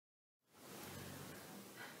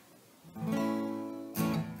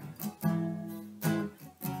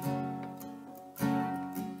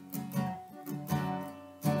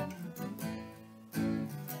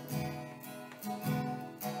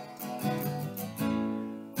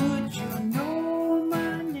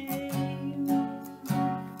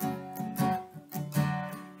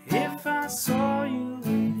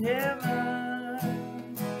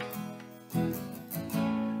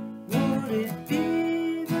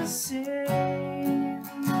same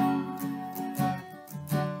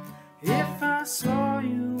if I saw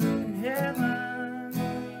you in heaven.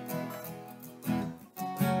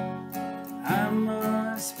 I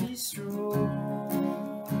must be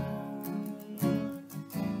strong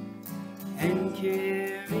and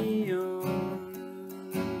carry on,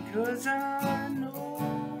 'cause I know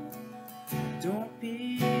don't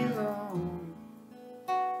belong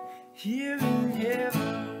here in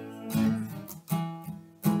heaven.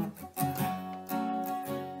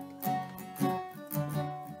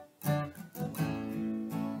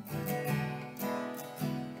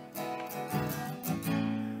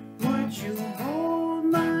 Would you hold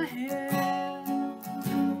my hand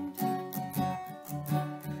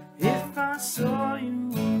if I saw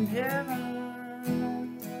you in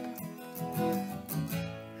heaven?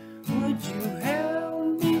 Would you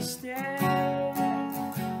help me stand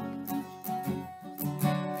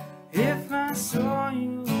if I saw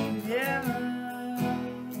you in heaven?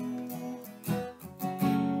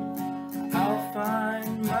 I'll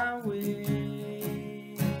find my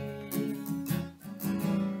way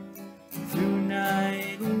through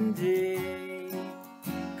night and day,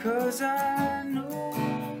 'cause I know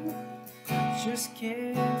just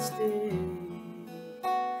can't stay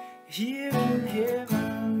here in heaven.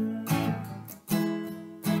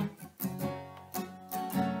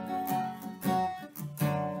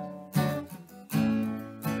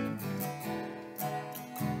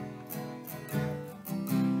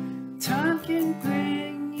 Time can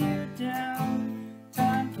bring you down,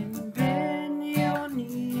 time can bend your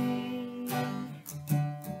knee.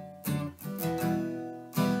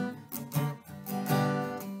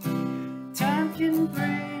 Time can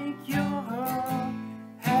break your heart,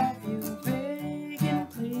 have you begging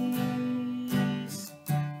please,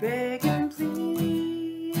 begging please.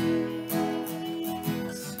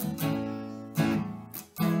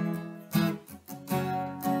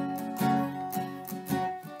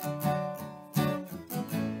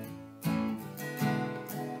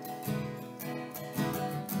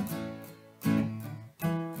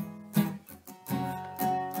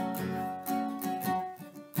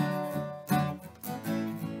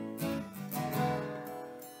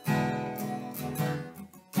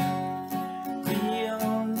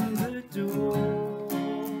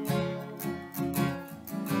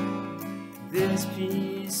 There's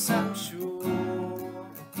peace, I'm sure,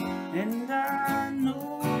 and I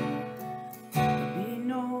know there'll be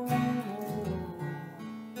no more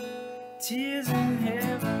tears in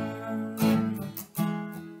heaven.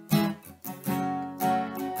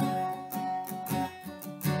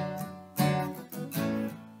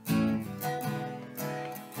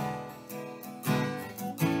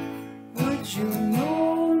 Would you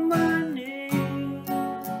know my name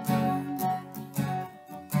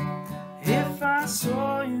if I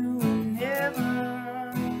saw you in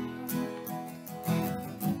heaven?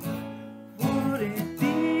 Would it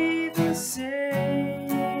be the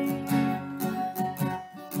same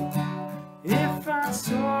if I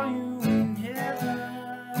saw you in heaven?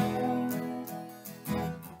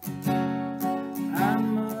 I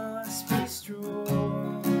must be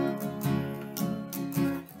strong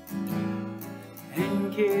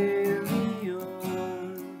and carry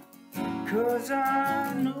on, 'cause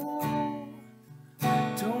I know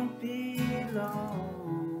don't belong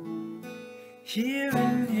here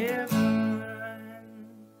in heaven.